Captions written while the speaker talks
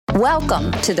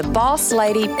Welcome to the Boss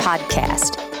Lady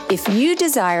Podcast. If you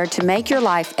desire to make your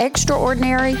life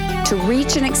extraordinary, to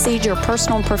reach and exceed your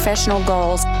personal and professional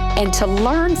goals, and to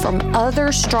learn from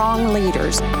other strong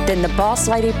leaders, then the Boss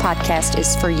Lady Podcast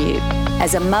is for you.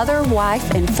 As a mother,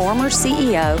 wife, and former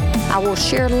CEO, I will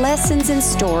share lessons and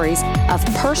stories of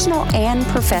personal and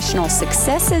professional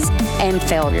successes and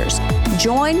failures.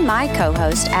 Join my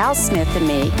co-host Al Smith and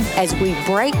me as we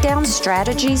break down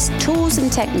strategies, tools,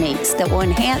 and techniques that will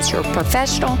enhance your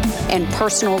professional and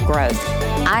personal growth.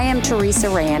 I am Teresa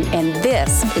Rand, and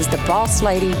this is the Boss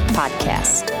Lady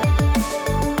Podcast.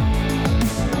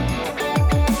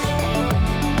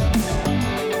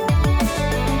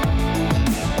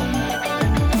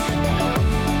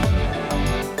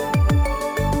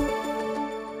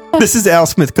 This is Al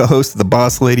Smith, co-host of the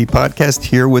Boss Lady Podcast,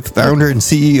 here with founder and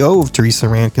CEO of Teresa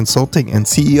Rand Consulting and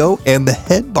CEO and the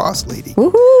head boss lady.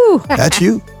 Woohoo! That's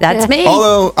you. That's me.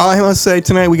 Although, I must say,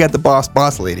 tonight we got the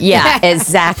boss lady. Yeah,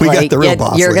 exactly. We got the real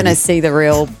boss You're lady. going to see the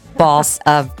real boss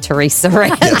of Teresa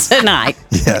Rand tonight.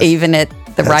 Yes. Even at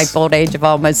the ripe old age of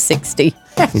almost 60.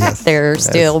 Yes. There's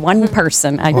still one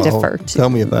person I defer to.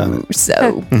 Tell me about it.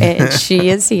 So, and she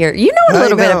is here. You know a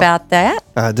little bit about that,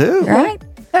 I do. right?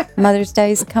 Mother's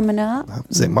Day is coming up. I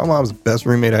would say my mom's the best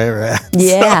roommate I ever had.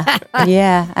 Yeah,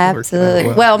 yeah,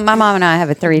 absolutely. Well, my mom and I have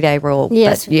a 3-day rule.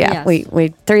 Yes, but yeah, yes. we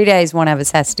 3 days, one of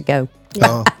us has to go.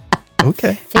 Oh,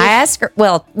 okay. I asked her.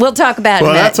 Well, we'll talk about it.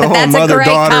 Well, in a that's a minute, whole but that's a great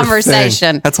mother-daughter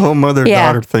conversation. thing. That's a whole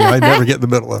mother-daughter thing I never get in the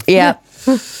middle of. Yeah.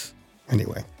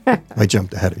 Anyway, I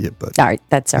jumped ahead of you, but All right,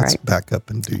 that's all let's right. back up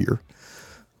and do your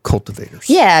cultivators.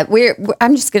 Yeah,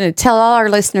 I'm just going to tell all our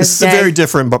listeners. This is a very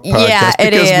different podcast Yeah,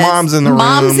 it because is. mom's in the room.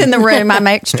 Mom's in the room. I'm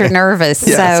extra nervous.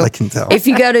 Yes, so I can tell. If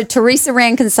you go to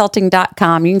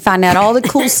teresarandconsulting.com, you can find out all the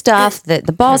cool stuff that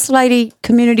the Boss Lady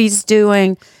community is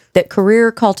doing, that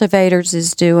Career Cultivators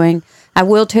is doing. I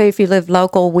will tell you, if you live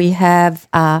local, we have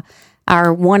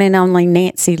our one and only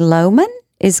Nancy Lohman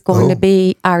is going to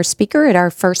be our speaker at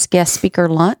our first guest speaker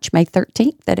lunch, May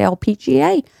 13th at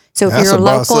LPGA. So if That's you're a a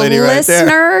boss local lady right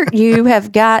there. listener, you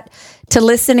have got to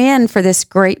listen in for this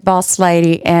great boss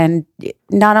lady, and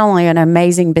not only an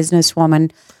amazing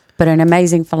businesswoman, but an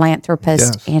amazing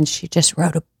philanthropist. Yes. And she just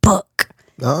wrote a book.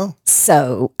 Oh,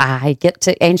 So I get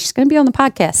to, and she's going to be on the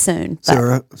podcast soon. so but-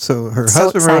 her So husband wrote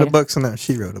a excited. book, so now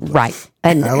she wrote a book. Right.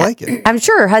 And I like it. I'm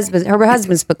sure her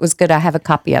husband's book was good. I have a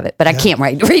copy of it, but I can't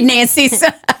wait to read Nancy's.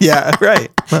 Yeah, right.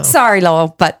 Well, Sorry,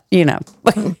 Lowell, but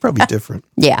probably different.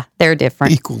 yeah, they're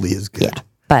different. Equally as good. Yeah,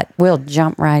 but we'll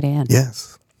jump right in.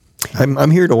 Yes. I'm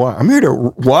here to watch. I'm here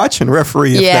to watch and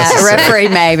referee. If Yeah, necessary. referee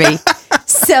maybe.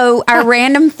 So our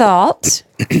random thought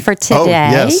for today, Oh,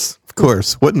 yes, of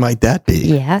course. What might that be?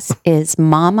 yes, is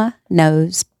Mama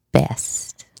knows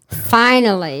best.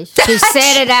 Finally, she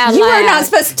said it out You loud. are not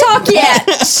supposed to talk yet.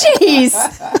 Jeez.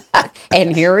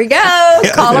 And here we go.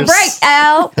 Call a there's- break,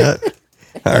 Al.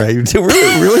 All right. Do we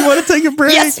really want to take a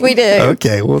break? Yes, we do.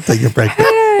 Okay, we'll take a break.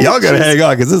 Y'all got to hang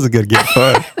on because this is going to get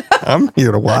fun. I'm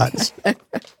here to watch.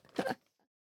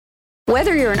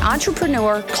 Whether you're an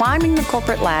entrepreneur climbing the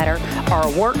corporate ladder or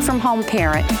a work-from-home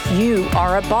parent, you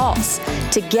are a boss.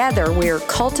 Together, we are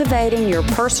cultivating your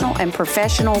personal and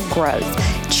professional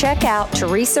growth. Check out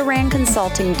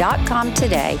teresarandconsulting.com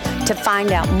today to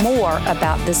find out more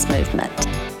about this movement.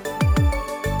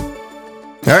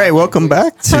 All right, welcome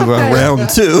back to round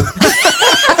two.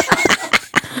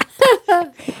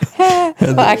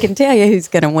 Well, I can tell you who's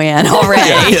going to win already,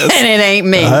 Yes. and it ain't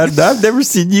me. I've never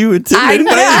seen you I intimidate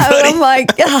know. by anybody. I'm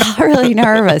like, really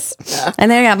nervous. And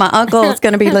then I got my uncle that's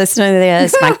going to be listening to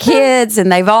this, my kids,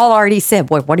 and they've all already said,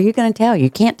 "Well, what are you going to tell?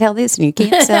 You can't tell this, and you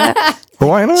can't say that."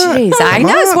 Why not? Jeez, I Come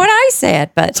know it's on. what I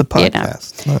said, but It's a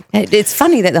podcast. it's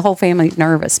funny that the whole family's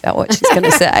nervous about what she's going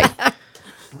to say.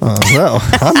 Well,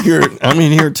 I'm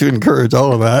here to encourage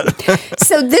all of that.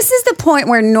 So this is the point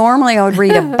where normally I would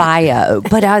read a bio,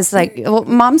 but I was like, well,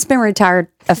 Mom's been retired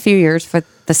a few years for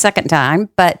the second time,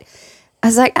 but I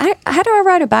was like, how do I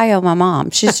write a bio of my mom?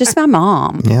 She's just my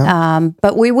mom. Yeah.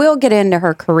 But we will get into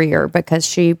her career because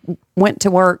she went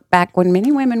to work back when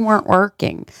many women weren't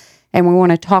working, and we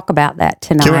want to talk about that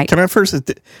tonight. Can I first?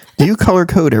 Do you color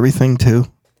code everything too?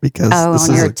 Because this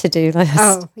on is your to-do list.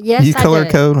 Oh, yes, you I color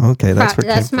do. code. Okay, that's where it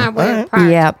That's came my from. way All of right.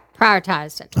 Yep.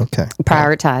 prioritizing. Okay.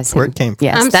 Prioritizing. Where it came from.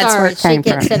 Yes, I'm that's where sorry, it came she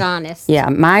gets from. it honest. Yeah,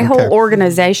 my whole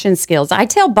organization skills. I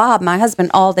tell Bob, my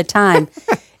husband, all the time,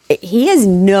 he has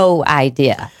no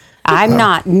idea. I'm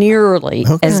not nearly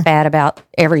as bad about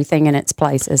everything in its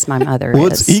place as my mother Well,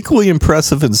 is. it's equally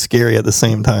impressive and scary at the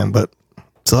same time, but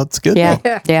so that's good. Yeah,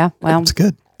 though. yeah. Well, It's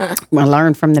good. I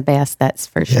learned from the best, that's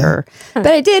for sure. But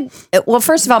I did, well,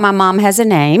 first of all, my mom has a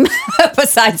name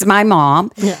besides my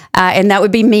mom, and that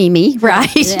would be Mimi, right?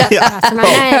 That's my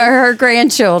name. Her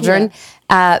grandchildren.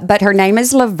 But her name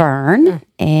is LaVerne,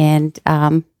 and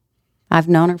I've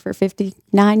known her for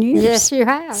 59 years. Yes, you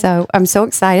have. So I'm so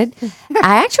excited.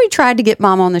 I actually tried to get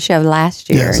Mom on the show last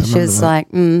year, Yes, I and she was remember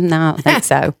like, no, I don't think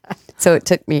so. So it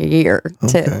took me a year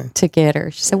to get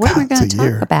her. She said, what are we going to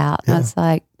talk about? And I was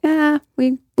like,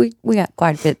 we got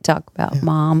quite a bit to talk about,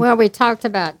 Mom. Well, we talked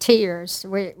about tears.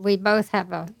 We both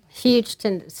have a huge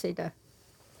tendency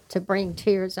to bring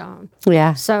tears on.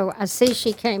 Yeah. So I see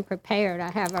she came prepared.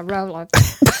 I have a roll of,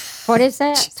 what is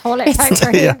that? Toilet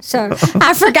paper here. So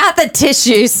I forgot the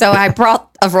tissue, so I brought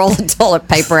a roll of toilet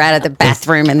paper out of the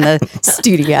bathroom in the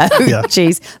studio.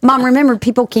 Jeez. Mom, remember,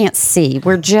 people can't see.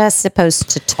 We're just supposed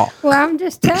to talk. well, I'm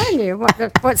just telling you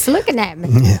what's looking at me.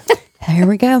 There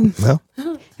we go. Well,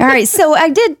 All right. So I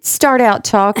did start out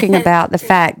talking about the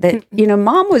fact that,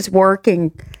 Mom was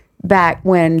working back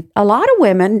when a lot of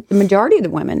women, the majority of the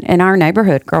women in our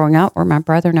neighborhood growing up, where my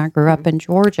brother and I grew up in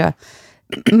Georgia,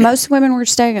 most women were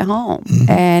staying at home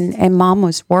and Mom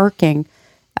was working.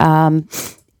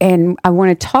 And I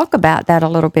want to talk about that a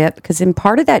little bit because in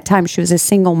part of that time she was a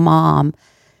single mom,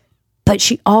 but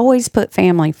she always put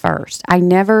family first. I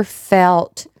never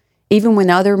felt, even when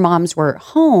other moms were at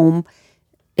home,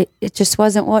 it just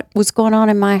wasn't what was going on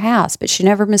in my house. But she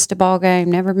never missed a ball game,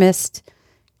 never missed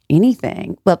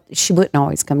anything. Well, she wouldn't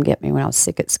always come get me when I was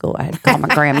sick at school. I had to call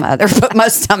my grandmother, but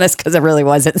most of the time that's because I really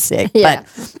wasn't sick. Yeah.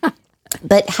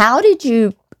 But how did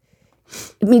you,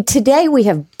 today we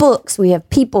have books, we have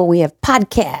people, we have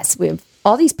podcasts, we have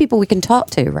all these people we can talk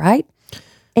to, right?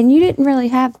 And you didn't really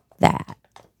have that.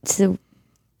 So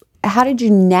how did you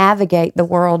navigate the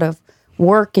world of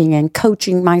working and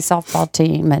coaching my softball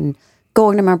team and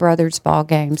going to my brother's ball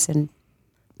games and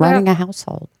running a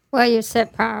household? Well, you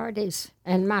set priorities,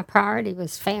 and my priority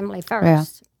was family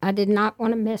first. I did not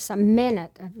want to miss a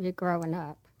minute of you growing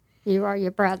up. You are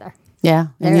your brother. Yeah,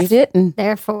 and you didn't.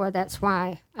 Therefore, that's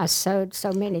why I sewed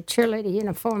so many cheerleader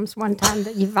uniforms one time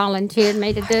that you volunteered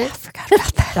me to do. I forgot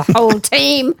about that. The whole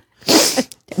team.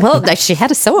 Well, she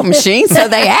had a sewing machine, so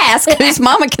they asked whose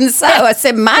mama can sew. I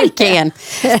said, mine can.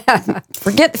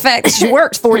 Forget the fact that she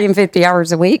works 40 and 50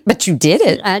 hours a week, but you did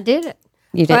it. I did it.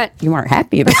 You did. You weren't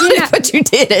happy about it, but you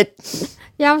did it.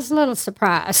 Yeah, I was a little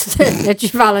surprised that you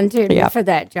volunteered me for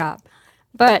that job.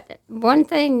 But one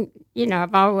thing,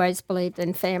 I've always believed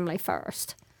in family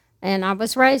first, and I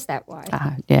was raised that way.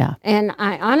 Yeah. And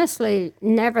I honestly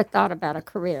never thought about a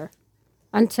career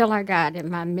until I got in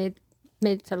my mid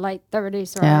to late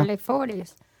 30s or early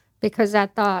 40s, because I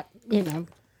thought,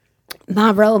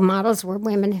 my role models were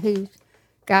women who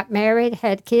got married,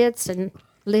 had kids, and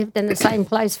lived in the same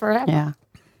place forever. Yeah.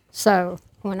 So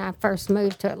when I first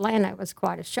moved to Atlanta, it was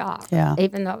quite a shock. Yeah.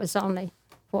 Even though it was only,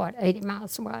 80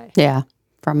 miles away. Yeah,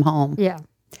 from home. Yeah.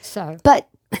 So. But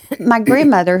my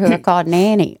grandmother, who I called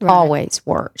Nanny, always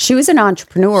worked. She was an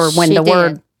entrepreneur when She the did.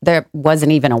 word, there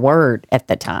wasn't even a word at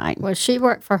the time. Well, she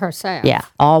worked for herself. Yeah,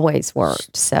 always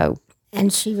worked. So,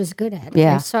 And she was good at it.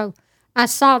 Yeah. And so I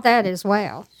saw that as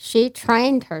well. She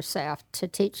trained herself to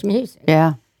teach music.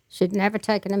 yeah, She'd never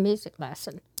taken a music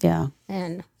lesson. yeah.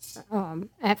 And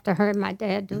after her and my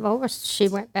dad divorced, she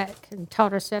went back and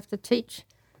taught herself to teach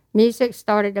music,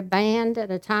 started a band at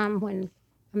a time when,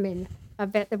 I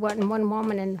bet there wasn't one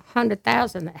woman in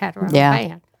 100,000 that had her own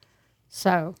band.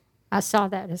 So I saw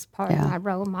that as part of my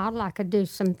role model. I could do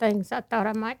some things I thought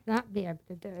I might not be able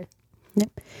to do.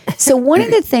 So one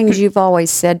of the things you've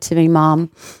always said to me,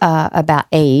 Mom, about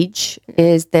age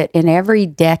is that in every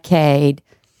decade,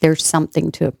 there's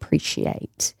something to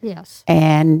appreciate. Yes.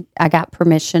 And I got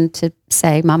permission to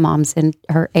say my mom's in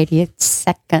her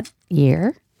 82nd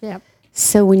year. Yep.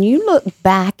 So when you look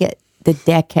back at the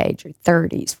decades, your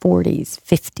 30s, 40s,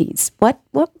 50s, what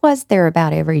was there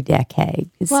about every decade?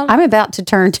 'Cause Well- I'm about to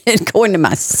turn to going to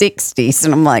my 60s,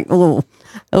 and I'm like, oh,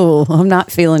 I'm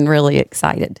not feeling really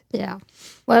excited. Yeah.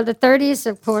 Well, the 30s,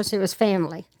 of course, it was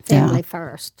family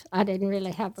first. I didn't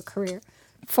really have a career.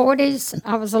 40s,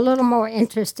 I was a little more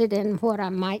interested in what I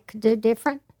might could do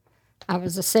different. I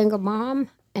was a single mom,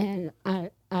 and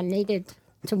I needed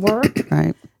to work.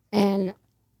 Right. And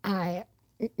I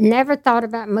never thought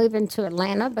about moving to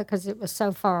Atlanta because it was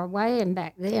so far away. And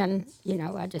back then,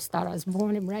 I just thought I was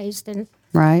born and raised in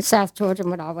Right. South Georgia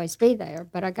and would always be there.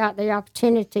 But I got the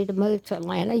opportunity to move to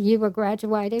Atlanta. You were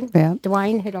graduating. Yeah.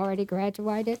 Dwayne had already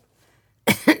graduated.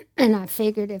 And I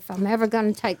figured if I'm ever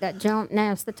going to take that jump,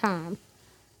 now's the time.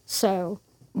 So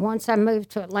once I moved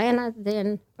to Atlanta,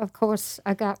 then, of course,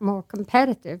 I got more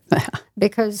competitive.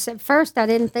 Because at first I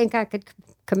didn't think I could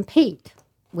compete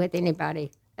with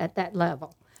anybody at that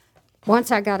level.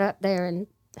 Once I got up there and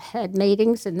had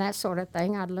meetings and that sort of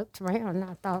thing, I looked around and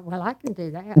I thought, well, I can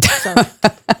do that.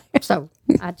 So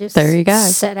I just there you go.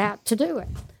 set out to do it.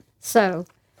 So,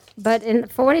 but in the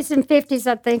 40s and 50s,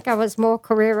 I think I was more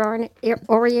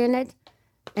career-oriented.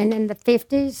 And in the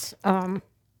 50s,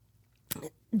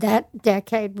 that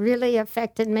decade really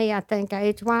affected me, I think,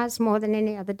 age-wise, more than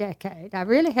any other decade. I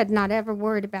really had not ever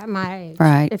worried about my age.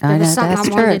 Right. If there was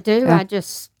something I wanted to do, Yeah. I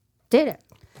just did it.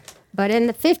 But in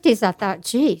the 50s, I thought,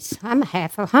 geez, I'm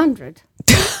half 100.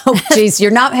 Oh, geez,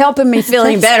 you're not helping me feel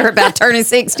any better about turning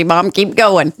 60, Mom. Keep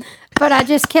going. But I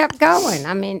just kept going.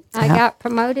 I mean, I got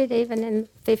promoted even in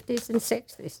the 50s and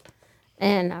 60s.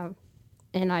 And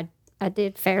I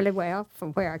did fairly well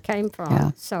from where I came from.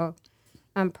 Yeah. So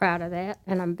I'm proud of that.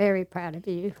 And I'm very proud of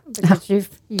you because you've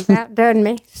outdone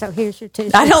me. So here's your 2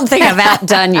 cents. I don't think I've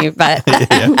outdone you, but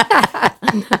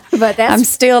But I'm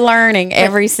still learning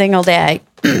every single day.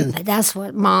 that's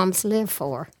what moms live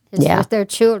for, is Yeah. for their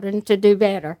children to do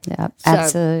better. Yeah, So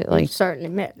absolutely. you certainly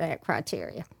met that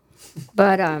criteria.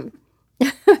 But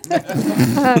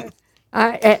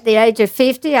at the age of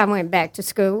 50, I went back to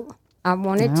school. I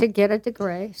wanted to get a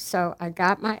degree, so I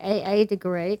got my AA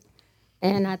degree,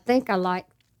 and I think I liked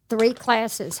 3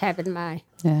 classes having my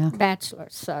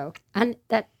bachelor's. So I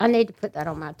need to put that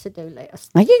on my to-do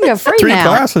list. Well, you can go free 3 now.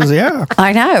 classes, yeah.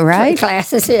 I know, 3 right?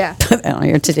 classes, yeah. Put that on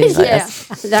your to-do list.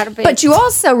 Yeah, that'll be. But you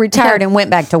also retired and went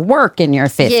back to work in your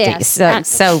 50s. Yes.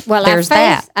 So there's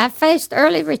that. I faced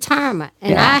early retirement,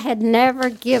 and Yeah. I had never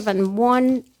given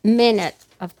 1 minute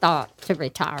of thought to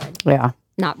retiring. Yeah.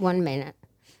 Not 1 minute.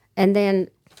 And then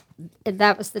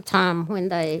that was the time when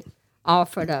they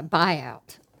offered a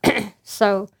buyout.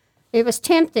 So it was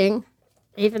tempting,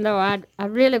 even though I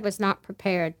really was not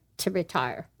prepared to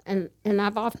retire. And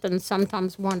I've often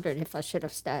sometimes wondered if I should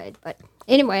have stayed. But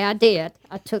anyway, I did.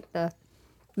 I took the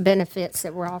benefits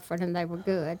that were offered, and they were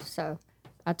good. So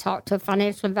I talked to a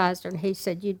financial advisor, and he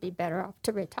said, you'd be better off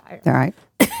to retire. All right.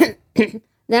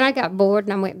 Then I got bored,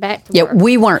 and I went back to Yeah, work.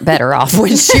 we weren't better off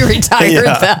when she retired,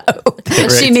 Yeah. though.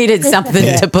 She needed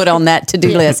something to put on that to-do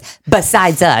list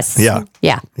besides us. Yeah.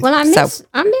 Yeah. Well, I So-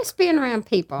 miss being around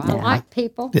people. I like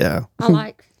people. Yeah. I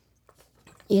like,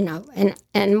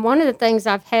 and one of the things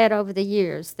I've had over the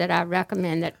years that I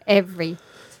recommend that every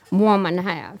woman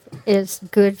have is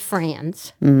good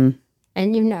friends. Mm.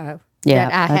 And Yeah,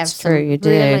 that I have that's some true, you do.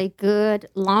 really good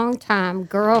long-time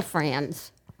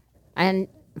girlfriends. And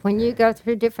when you go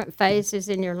through different phases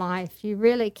in your life, you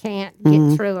really can't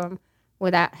get through them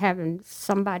without having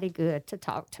somebody good to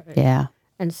talk to. Yeah.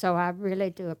 And so I really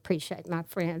do appreciate my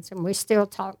friends, and we still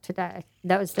talk today,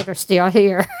 those that are still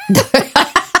here.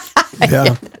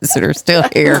 Yeah. That are still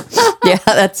here. Yeah,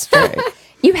 that's true.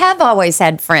 You have always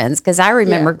had friends, because I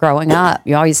remember growing up,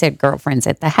 you always had girlfriends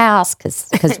at the house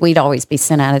because we'd always be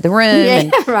sent out of the room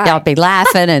and right. y'all be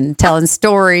laughing and telling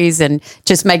stories and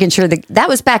just making sure that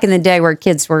was back in the day where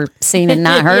kids were seen and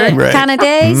not heard Right. kind of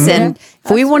days. And if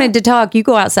we wanted to talk, you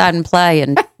go outside and play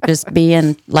and just be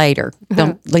in later.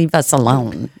 Don't leave us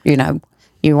alone.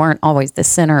 You weren't always the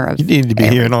center of You need to be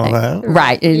hearing all everything. that.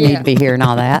 Right. You need to be hearing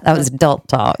all that. That was adult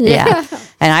talk. Yeah.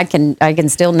 And I can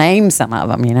still name some of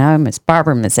them, Miss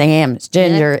Barbara, Miss Ann, Miss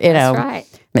Ginger, that's right.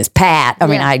 Miss Pat. I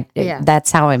mean, Yeah.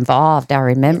 that's how involved I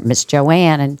remember Miss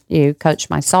Joanne, and you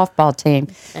coached my softball team.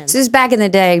 So this is back in the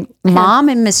day. Mom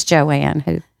and Miss Joanne,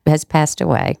 who has passed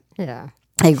away, Yeah.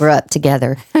 they grew up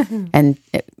together. And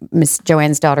Miss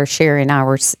Joanne's daughter, Sherry, and I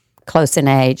were close in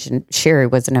age, and Sherry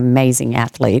was an amazing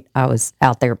athlete. I was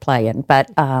out there playing. But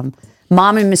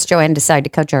Mom and Miss Joanne decided to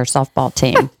coach our softball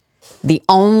team. The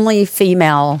only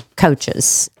female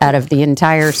coaches out of the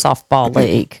entire softball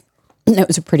league. It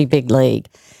was a pretty big league.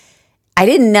 I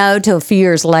didn't know till a few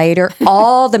years later,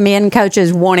 all the men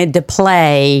coaches wanted to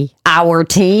play our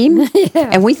team.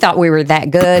 And we thought we were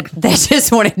that good. They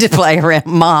just wanted to play around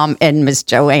Mom and Miss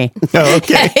Joanne Oh,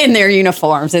 okay. in their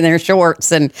uniforms and their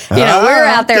shorts. And, we were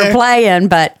out there okay. playing,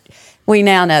 but we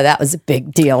now know that was a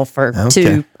big deal for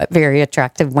two very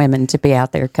attractive women to be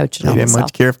out there coaching They on didn't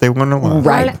much care if they won or lost.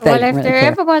 Right. Well, They if didn't really there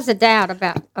care. ever was a doubt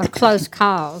about a close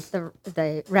call,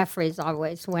 the referees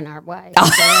always went our way.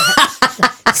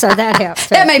 So that helped.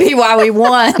 That may be why we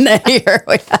won that year.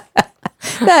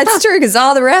 That's true, because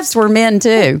all the refs were men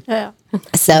too. Yeah.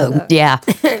 So yeah,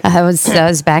 I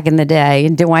was back in the day,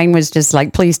 and Dwayne was just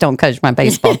like, "Please don't coach my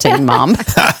baseball team, Mom.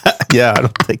 Yeah, I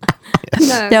don't think.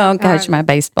 No, Don't coach my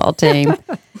baseball team."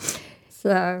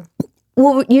 So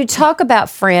Well, you talk about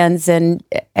friends, and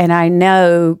I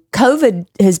know COVID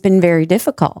has been very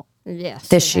difficult Yes,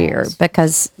 this it year has.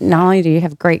 because not only do you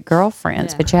have great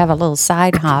girlfriends, Yeah. but you have a little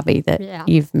side hobby that Yeah.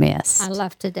 you've missed. I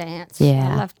love to dance.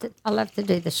 Yeah. I love to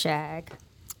do the shag.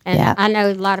 And Yeah. I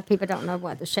know a lot of people don't know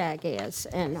what the shag is,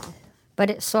 but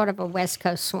it's sort of a West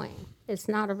Coast swing. It's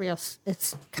not a real.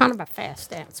 It's kind of a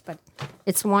fast dance, but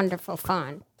it's wonderful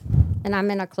fun. And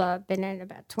I'm in a club, been in it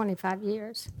about 25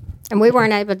 years, and we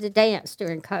weren't able to dance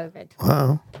during COVID.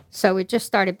 Wow. So we just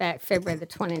started back February the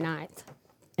 29th,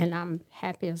 and I'm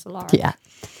happy as a lark. Yeah.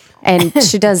 And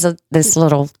she does this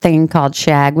little thing called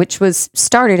shag, which was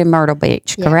started in Myrtle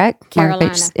Beach, Yeah, correct? Myrtle Carolina.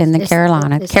 Beach in the It's-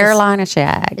 Carolina. it's Carolina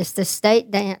shag. It's the state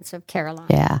dance of Carolina.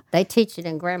 Yeah. They teach it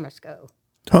in grammar school.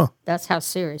 Huh. That's how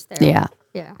serious they are. Yeah.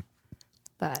 Yeah.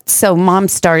 But So Mom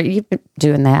started, you've been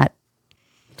doing that,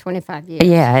 25 years.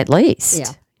 yeah, at least. Yeah.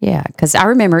 Yeah, because I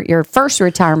remember at your first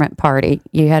retirement party,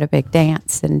 you had a big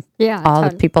dance, and Yeah, all the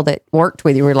totally. people that worked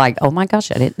with you were like, "Oh my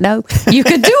gosh, I didn't know you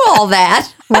could do all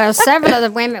that." Well, several of the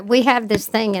women, we have this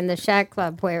thing in the Shag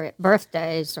Club where at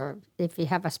birthdays or if you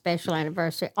have a special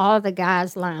anniversary, all the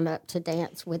guys line up to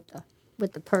dance with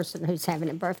the person who's having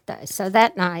a birthday. So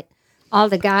that night, all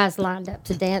the guys lined up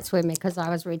to dance with me because I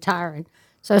was retiring.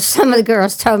 So some of the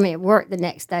girls told me at work the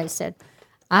next day, said,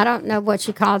 I don't know what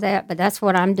you call that, but that's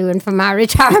what I'm doing for my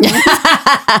retirement.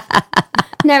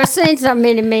 Never seen so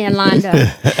many men lined up.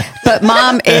 But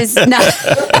Mom is not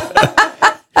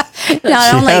She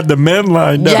only had the men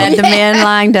lined up. yeah, the men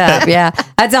lined up. Yeah,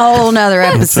 that's a whole nother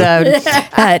episode.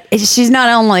 She's not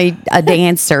only a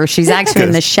dancer; she's actually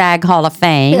in the Shag Hall of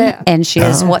Fame, Yeah. and she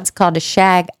is what's called a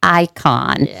Shag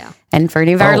icon. Yeah. And for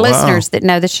any of our Oh, wow. listeners that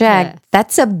know the Shag, Yeah.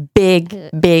 that's a big,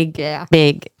 big, Yeah.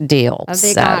 big deal. A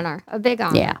big So, honor. A big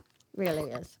honor. Yeah. Really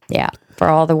is. Yeah, for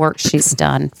all the work she's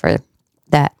done for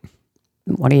that.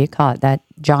 What do you call it? That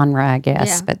genre, I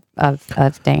guess, Yeah. but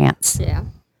of dance. Yeah.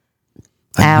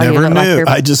 Al, I you never look like knew. you're-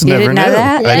 I just you never didn't knew. know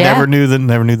that? I Yeah. never knew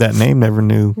that name. Never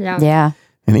knew Yeah. Yeah.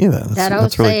 any of that. That's, That old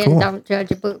that's really saying, cool. don't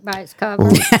judge a book by its cover.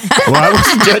 Well, I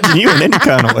wasn't judging you in any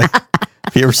kind of way.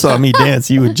 If you ever saw me dance,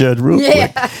 you would judge real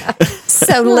quick.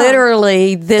 So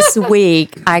literally this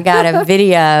week, I got a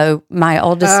video. My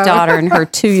oldest daughter and her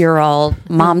 2-year-old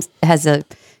mom has a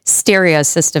stereo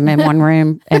system in one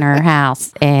room in her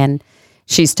house, and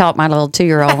she's taught my little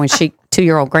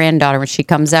 2-year-old granddaughter when she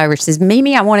comes over. She says,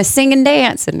 "Mimi, I want to sing and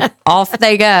dance," and off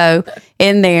they go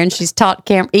in there. And she's taught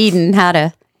Eden how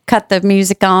to cut the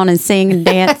music on and sing and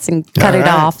dance and cut it right.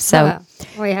 off. So. Well,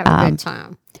 we have a good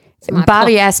time. It's my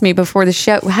Bobby asked me before the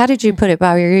show, "How did you put it,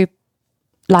 Bobby? Are you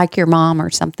like your mom or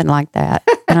something like that?"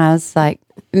 And I was like,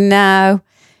 "No,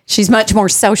 she's much more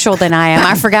social than I am."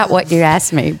 I forgot what you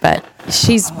asked me, but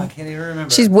she's I can't even remember.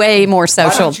 she's way more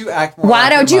social. don't you act more Why like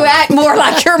don't your you mom? act more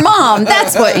like your mom?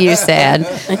 That's what you said.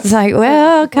 It's like,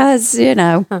 well, because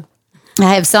I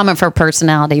have some of her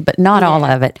personality, but not all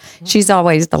of it. She's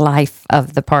always the life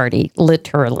of the party,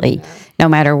 literally, no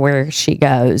matter where she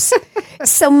goes.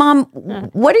 So, Mom,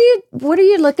 what are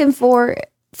you looking forward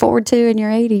to in your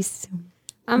 80s?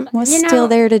 What's still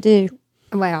there to do?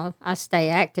 Well, I stay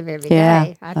active every day.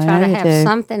 Yeah, I I try know to you have do.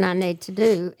 something I need to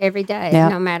do every day, Yeah.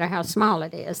 no matter how small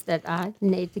it is, that I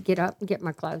need to get up and get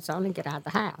my clothes on and get out of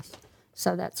the house.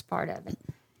 So that's part of it.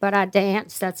 But I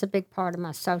dance. That's a big part of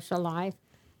my social life.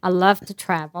 I love to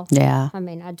travel. Yeah. I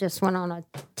mean, I just went on a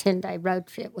 10-day road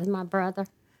trip with my brother.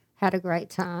 Had a great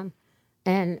time.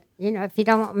 And, if you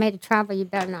don't want me to travel, you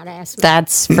better not ask me.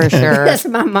 That's for sure. That's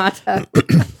my motto.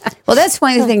 Well, that's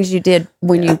one of the things you did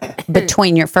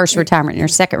between your first retirement and your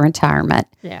second retirement.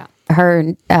 Yeah.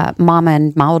 Her Mama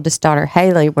and my oldest daughter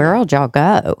Haley, where all y'all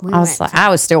go? I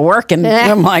was still working.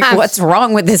 I'm like, what's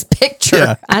wrong with this picture?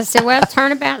 Yeah. I said, well,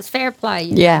 turnabout's fair play.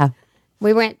 Yeah.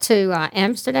 We went to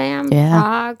Amsterdam, Yeah.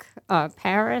 Prague,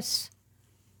 Paris.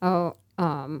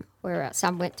 Where else? I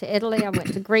went to Italy. I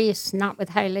went to Greece, not with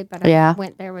Haley, but I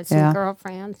went there with some Yeah.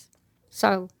 girlfriends.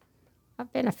 So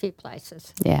I've been a few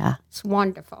places. Yeah. It's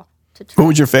wonderful to What travel.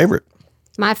 was your favorite?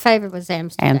 My favorite was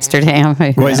Amsterdam. Amsterdam.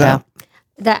 Why is that?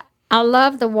 I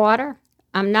love the water.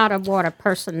 I'm not a water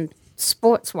person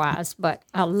sports-wise, but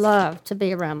I love to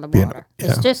be around the water.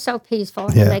 It's just so peaceful.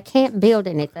 Yeah. And they can't build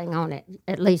anything on it,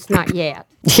 at least not yet.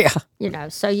 Yeah.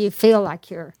 So you feel like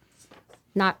you're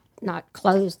not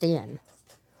closed in.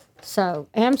 So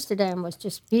Amsterdam was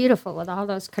just beautiful with all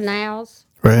those canals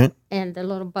Right. and the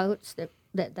little boats that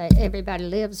everybody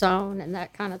lives on and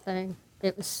that kind of thing.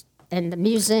 It was, and the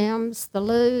museums, the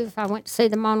Louvre. I went to see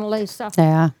the Mona Lisa.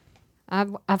 Yeah.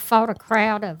 I fought a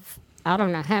crowd of, I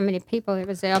don't know how many people. It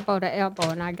was elbow to elbow.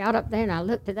 And I got up there and I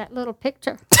looked at that little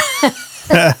picture. And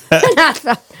I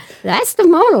thought, that's the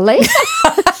Mona Lisa.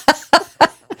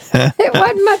 It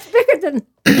wasn't much bigger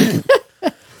than.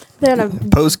 than a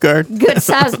Postcard. good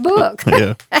sized book.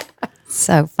 Yeah.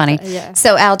 So funny. Yeah.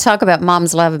 So I'll talk about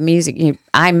Mom's love of music.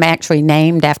 I'm actually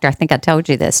named after, I think I told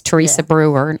you this, Teresa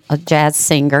Brewer, a jazz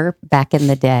singer back in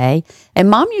the day. And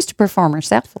Mom used to perform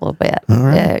herself a little bit.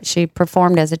 right. She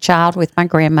performed as a child with my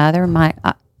grandmother. My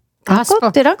Gospel.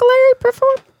 uncle, did Uncle Larry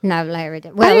perform? No, Larry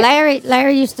did. Well,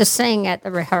 Larry used to sing at the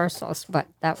rehearsals, but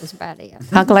that was about it.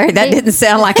 Uncle Larry, that didn't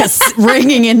sound like a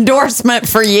ringing endorsement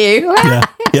for you.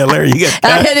 Yeah, Larry, you got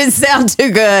That cut. didn't sound too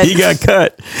good. You got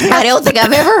cut. I don't think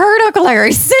I've ever heard Uncle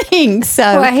Larry sing. So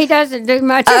Well, he doesn't do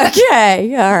much.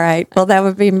 okay, all right. Well, that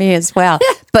would be me as well.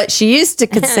 But she used to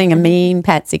could sing a mean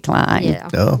Patsy Cline. Yeah.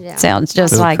 Oh. Yeah. Sounds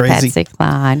just Little like crazy. Patsy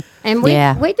Cline. And we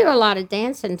yeah. do a lot of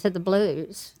dancing to the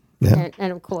blues. Yeah.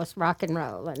 And of course, rock and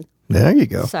roll. And There you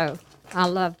go. so I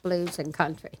love blues and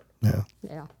country. Yeah.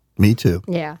 Yeah. Me too.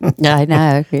 Yeah. I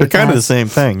know. They're kind of the same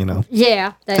thing, you know.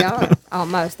 Yeah, they are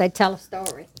almost. They tell a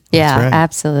story. Yeah, right.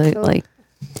 absolutely.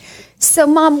 So,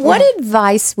 Mom, what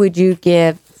advice would you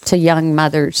give to young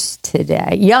mothers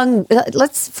today?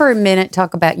 Let's for a minute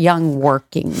talk about young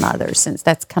working mothers, since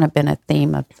that's kind of been a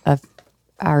theme of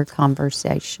our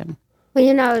conversation. Well,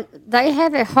 you know, they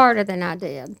have it harder than I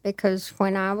did because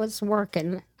when I was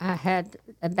working, I had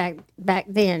back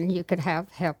then you could have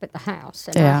help at the house,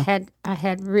 and Yeah. I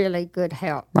had really good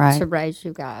help Right. to raise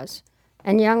you guys.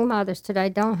 And young mothers today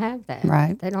don't have that.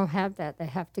 Right. They don't have that. They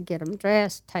have to get them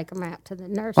dressed, take them out to the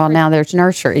nursery. Well, now there's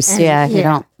nurseries. And- yeah, you yeah.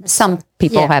 don't. Some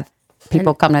people Yeah. have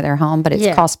people come to their home, but it's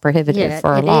Yeah. cost prohibitive Yeah,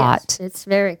 for a it lot. is. It's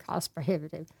very cost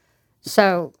prohibitive.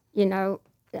 So, you know,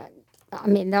 I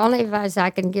mean, the only advice I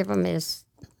can give them is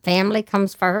family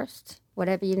comes first,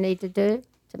 whatever you need to do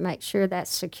to make sure that's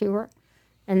secure.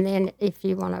 And then if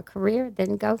you want a career,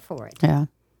 then go for it. Yeah.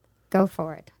 Go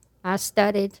for it. I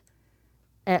studied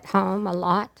at home a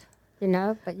lot, you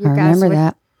know, but I remember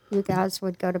that. you guys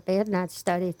would go to bed and I'd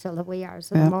study till the wee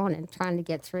hours of the morning trying to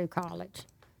get through college.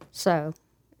 So,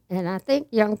 and I think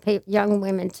young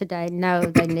women today know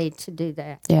they need to do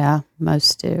that. Yeah,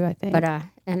 most do, I think. But I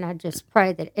just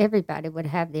pray that everybody would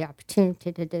have the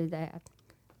opportunity to do that.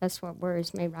 That's what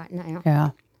worries me right now, yeah.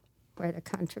 where the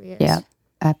country is. Yeah,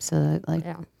 absolutely.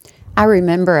 Yeah. I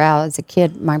remember as a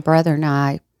kid, my brother and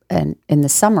I, and in the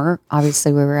summer,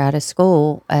 obviously we were out of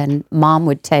school, and Mom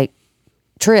would take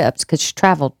trips because she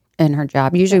traveled in her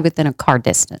job, usually within a car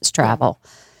distance travel.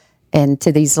 And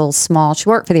to these little small, she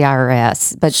worked for the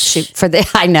IRS,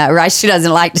 but I know, right? She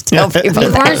doesn't like to tell people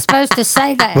You that. weren't supposed to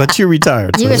say that. But you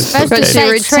retired. You so were it's supposed to okay.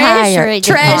 say Retired.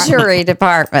 Treasury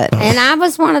Department. And I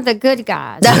was one of the good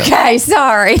guys. Okay,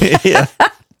 sorry. Yeah.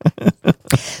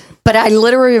 But I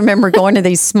literally remember going to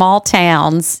these small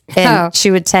towns, and Oh.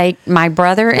 she would take my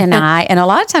brother and I, and a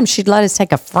lot of times she'd let us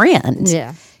take a friend.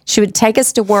 Yeah. She would take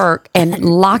us to work and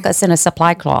lock us in a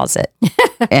supply closet.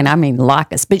 And I mean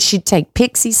lock us. But she'd take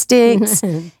pixie sticks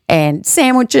and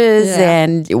sandwiches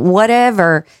and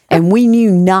whatever. And we knew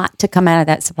not to come out of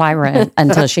that supply room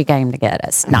until she came to get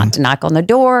us. Not to knock on the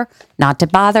door, not to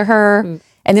bother her.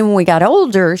 And then when we got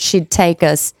older, she'd take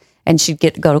us and she'd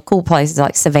get to go to cool places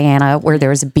like Savannah where there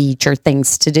was a beach or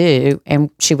things to do. And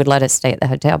she would let us stay at the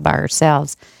hotel by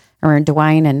ourselves. I remember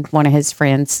Dwayne and one of his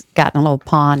friends got in a little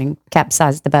pond and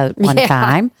capsized the boat one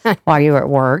time while you were at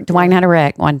work. Dwayne had a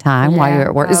wreck one time while you were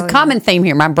at work. It's a common theme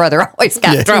here. My brother always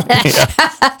got in trouble.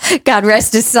 God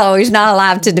rest his soul. He's not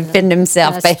alive to defend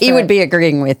himself, That's but he true. would be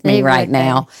agreeing with me He right would be.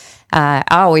 now. I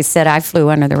always said I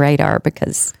flew under the radar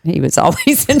because he was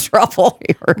always in trouble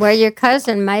here. Well, your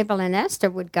cousin Mabel and Esther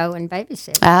would go and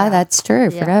babysit. That's true.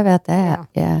 Forgot about that.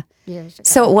 Yeah. Years ago.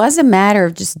 So it was a matter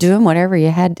of just doing whatever you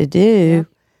had to do.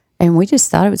 And we just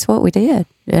thought it was what we did,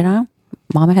 you know.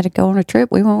 Mama had to go on a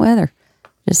trip. We went with her.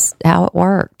 Just how it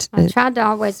worked. I tried to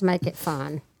always make it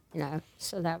fun, you know.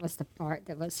 So that was the part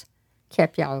that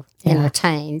kept y'all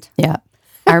entertained. Yeah.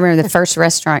 I remember the first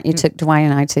restaurant you took Dwayne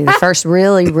and I to. The first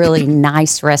really, really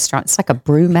nice restaurant. It's like a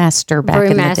Brewmaster back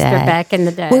in the day. back in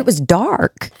the day. Well, it was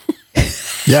dark.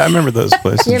 Yeah, I remember those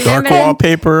places. You Dark remember that?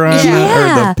 wallpaper on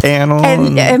Yeah. or the panel.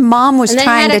 And Mom was and they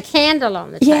trying had to a candle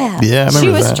on the table. Yeah, Yeah, I she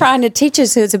remember was that. trying to teach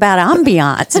us it was about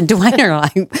ambiance, and Dwayne and I are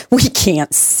like, we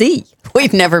can't see.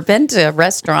 We've never been to a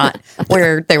restaurant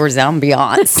where there was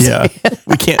ambiance. Yeah,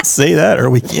 we can't say that, or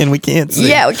we can't see.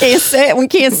 Yeah, we can't say it. We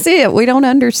can't see it. We don't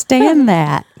understand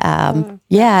that.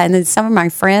 Yeah, and then some of my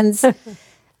friends,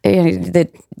 that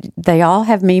they all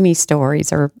have Mimi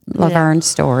stories or LaVerne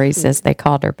stories, as they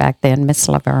called her back then, Miss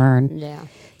LaVerne. Yeah.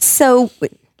 So,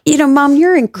 you know, Mom,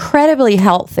 you're incredibly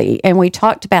healthy, and we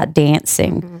talked about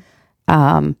dancing,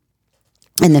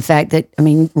 and the fact that, I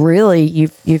mean, really,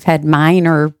 you've had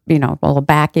minor, you know, little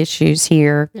back issues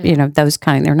here, you know, those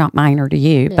kind. They're not minor to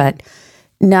you, but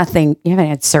Nothing. You haven't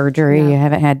had surgery. No. You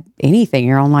haven't had anything.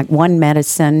 You're on like one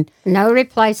medicine. No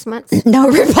replacements. No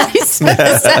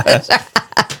replacements.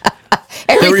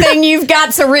 Everything you've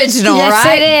got's original, Yes,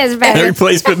 right? it is, No baby.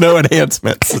 replacement, no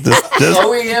enhancements.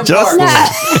 OEM Just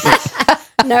parts.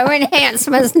 No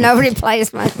enhancements, no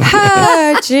replacements.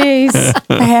 Oh, jeez.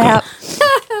 Yeah.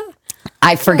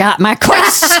 I forgot my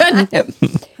question.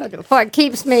 What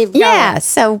keeps me going? Yeah.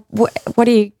 So, what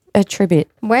do you attribute?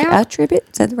 Well- attribute?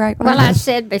 Is that the right word? Well, I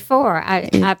said before,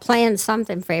 I plan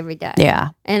something for every day. Yeah.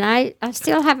 And I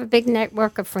still have a big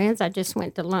network of friends. I just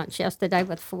went to lunch yesterday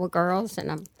with 4 girls,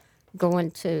 and I'm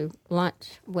going to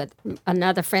lunch with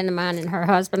another friend of mine and her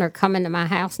husband are coming to my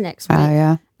house next week. Oh,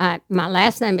 yeah. My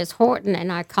last name is Horton, and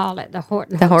I call it the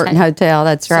Horton The Hotel. Horton Hotel.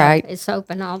 That's So right. It's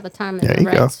open all the time, and There the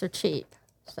you go. rates are cheap.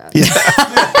 So.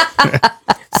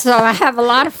 So I have a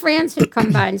lot of friends who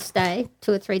come by and stay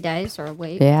 2 or 3 days or a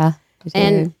week. Yeah. you do.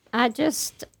 And I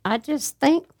just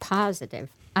think positive.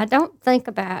 I don't think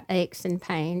about aches and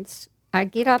pains. I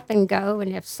get up and go,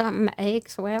 and if something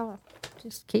aches, well,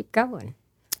 just keep going.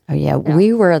 Oh, yeah.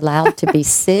 We were allowed to be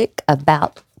sick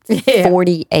about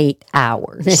 48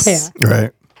 hours. Yeah.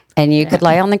 Right. And you could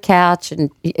lay on the couch,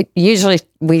 and usually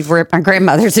we were at my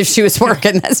grandmother's if she was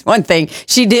working. That's one thing.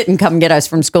 She didn't come get us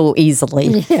from school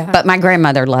easily, but my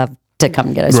grandmother loved to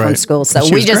come get us from Right. school. So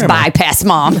She we was just grandma. bypassed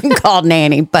mom and called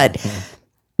nanny. But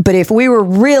if we were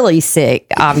really sick,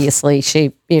 obviously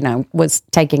she, was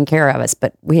taking care of us.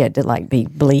 But we had to like be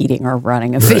bleeding or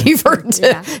running a fever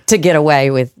to get away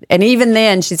with. And even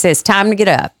then, she says, "Time to get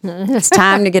up. It's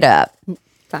time to get up."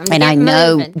 Time to And get I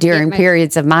know moving. during Get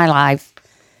periods of my life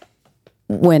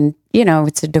when,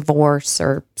 it's a divorce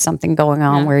or something going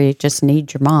on where you just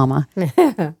need your mama,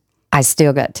 I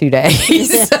still got 2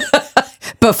 days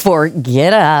before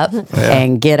get up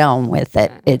and get on with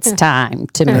it. It's time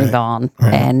to move on.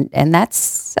 And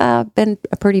that's been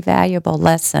a pretty valuable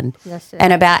lesson. Yes, it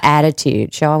And about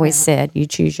attitude. She always said, you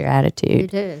choose your You attitude.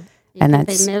 do. You And can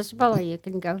that's- be miserable, or you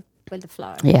can go with the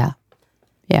flow. Yeah.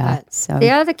 Yeah. But So the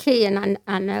other key, and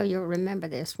I know you'll remember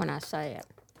this when I say it,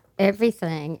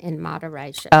 everything in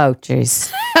moderation. oh,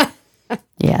 jeez.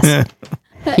 Yes.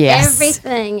 Yes.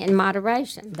 Everything in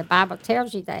moderation. The Bible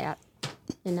tells you that,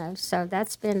 so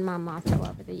that's been my motto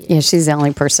over the years. Yeah, she's the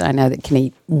only person I know that can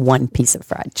eat one piece of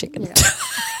fried chicken.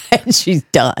 And she's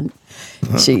done.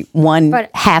 She But-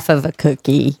 half of a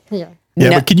cookie. Yeah. Yeah,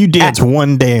 No, but can you dance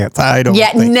one dance? I don't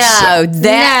Yeah, think no, so.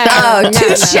 that No,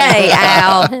 touche,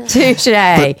 Al,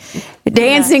 touche.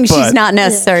 Dancing, she's But- not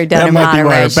necessarily done That in might be why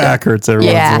moderation. her back hurts every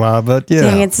once in a while, but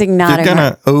Dancing, not if you're in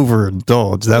gonna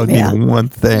overindulge, that would be the one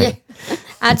thing.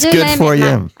 It's good for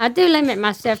you. I do limit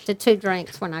myself to 2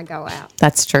 drinks when I go out.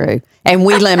 That's true, and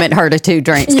we limit her to 2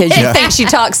 drinks because you think she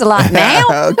talks a lot now.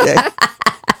 Okay.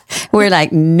 We're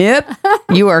like, nope,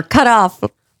 you are cut off,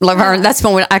 LaVerne. That's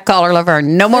when I call her LaVerne.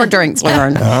 No more drinks,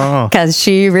 LaVerne. Because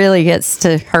she really gets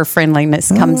to her friendliness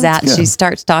comes out. And she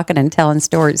starts talking and telling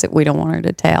stories that we don't want her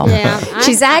to tell. Yeah,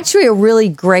 She's actually a really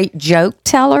great joke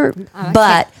teller,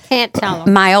 but Can't tell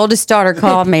them. my oldest daughter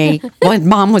called me when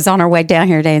Mom was on her way down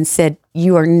here today and said,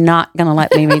 "You are not going to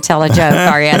let me tell a joke,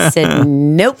 are you?" I said,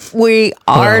 "Nope, we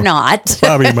are not."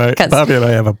 Bobby and I 'Cause-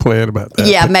 have a plan about that.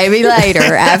 yeah, maybe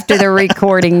later after the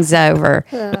recording's over.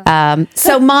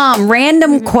 So, Mom,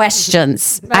 random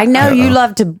questions. I know you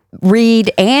love to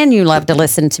read and you love to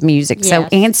listen to music. So, Yes.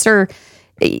 answer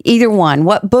either one.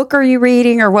 What book are you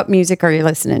reading or what music are you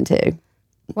listening to?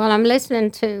 Well, I'm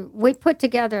listening to, we put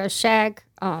together a shag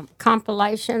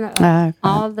compilation of Okay.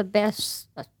 all the best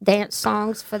dance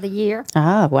songs for the year.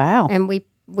 Oh, wow. And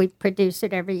we produce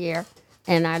it every year.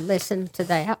 And I listen to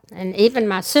that. And even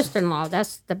my sister-in-law,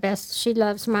 that's the best. She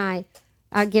loves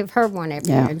I give her one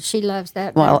every year, and she loves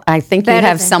that. Well, I think you better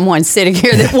have than- someone sitting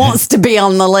here that wants to be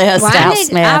on the list, Well, Al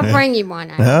Smith. I'll bring you one.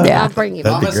 Yeah. I'll bring you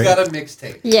That'd one. be Mama's great. got a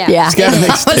mixtape. Yeah. Yeah. He's got a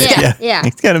mixtape. Yeah, yeah.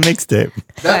 He's got a mixtape.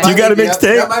 That You might got a be the ep-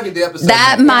 mixtape? That might be the episode.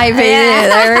 That might be it.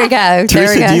 There we go. There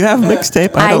Teresa, we go. do you have a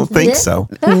mixtape? I don't think so.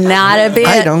 Not a bit.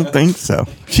 I don't think so.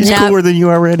 She's No. cooler than you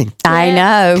already. I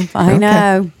know. I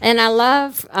know. And I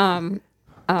love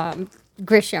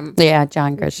Grisham. Yeah,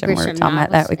 John Grisham. We were Grisham talking about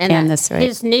that novels. with And Ken this week.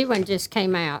 His new one just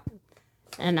came out,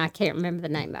 and I can't remember the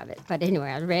name of it. But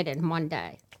anyway, I read it in one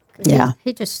day. 'Cause Yeah.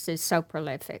 He just is so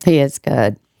prolific. He is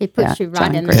good. He puts Yeah, you right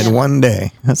John in the In middle. one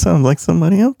day. That sounds like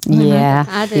somebody else. Yeah.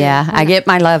 I do. Yeah. I get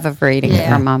my love of reading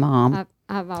Yeah. from my mom.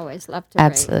 I've always loved to read.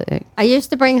 Absolutely. I used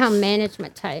to bring home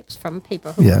management tapes from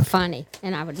people who Yeah. were funny,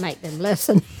 and I would make them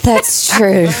listen. That's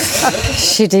true.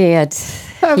 She did.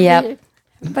 Yep.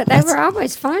 But they were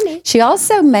always funny. She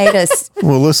also made us,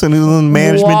 We'll listen to the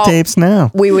management Well- tapes now.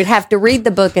 we would have to read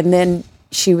the book and then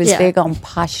she was Yeah. big on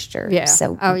posture. Yeah.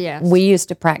 So Oh, yes. we used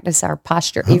to practice our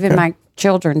posture. Even my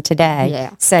children today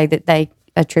Yeah. say that they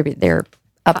attribute their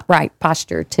upright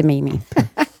posture to Mimi.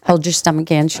 Hold your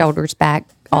stomach in, shoulders back.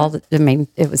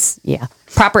 It was,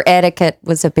 proper etiquette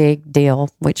was a big deal,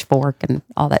 which fork and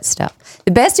all that stuff.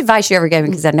 The best advice you ever gave me,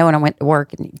 because I know when I went to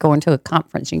work and going to a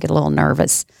conference, you get a little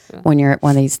nervous when you're at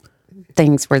one of these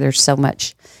things where there's so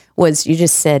much, was you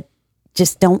just said,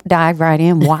 just don't dive right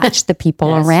in. Watch the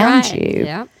people That's around right. you.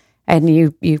 Yep. And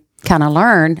you kind of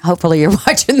learn. Hopefully you're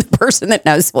watching the person that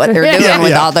knows what they're doing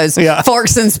with all those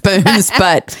forks and spoons.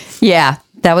 But yeah,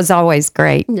 that was always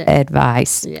great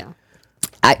advice. Yeah.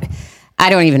 I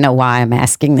don't even know why I'm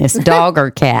asking this, dog or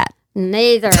cat.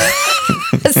 Neither.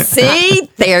 See,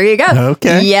 there you go.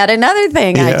 Okay. Yet another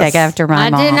thing I Yes. take after my I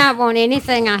mom. do not want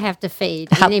anything I have to feed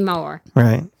anymore.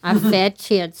 Right. I've fed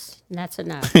kids. And that's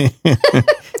enough.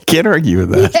 Can't argue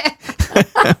with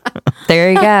that.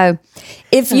 There you go.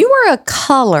 If you were a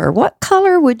color, what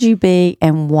color would you be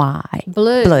and why?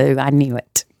 Blue. Blue. I knew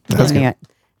it. I knew it.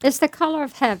 It's the color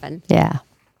of heaven. Yeah.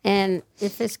 And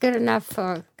if it's good enough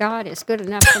for God, it's good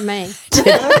enough for me.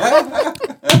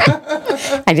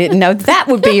 I didn't know that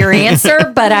would be your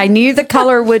answer, but I knew the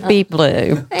color would be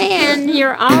blue. And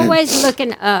you're always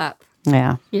looking up.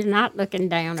 Yeah. You're not looking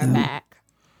down or back.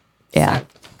 Yeah. So,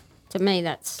 to me,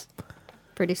 that's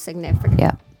pretty significant.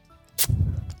 Yeah.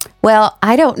 Well,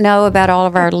 I don't know about all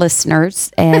of our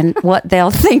listeners and what they'll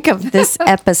think of this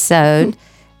episode,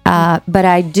 but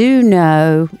I do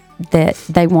know that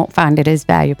they won't find it as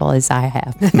valuable as I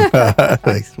have.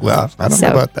 Well, I don't know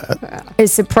about that.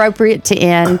 It's appropriate to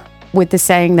end with the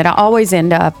saying that I always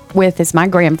end up with is my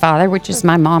grandfather, which is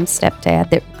my mom's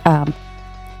stepdad, that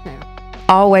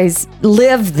always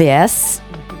lived this.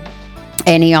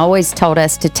 And he always told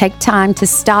us to take time to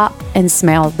stop and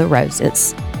smell the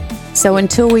roses. So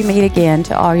until we meet again,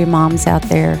 to all your moms out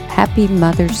there, happy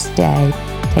Mother's Day.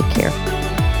 Take care.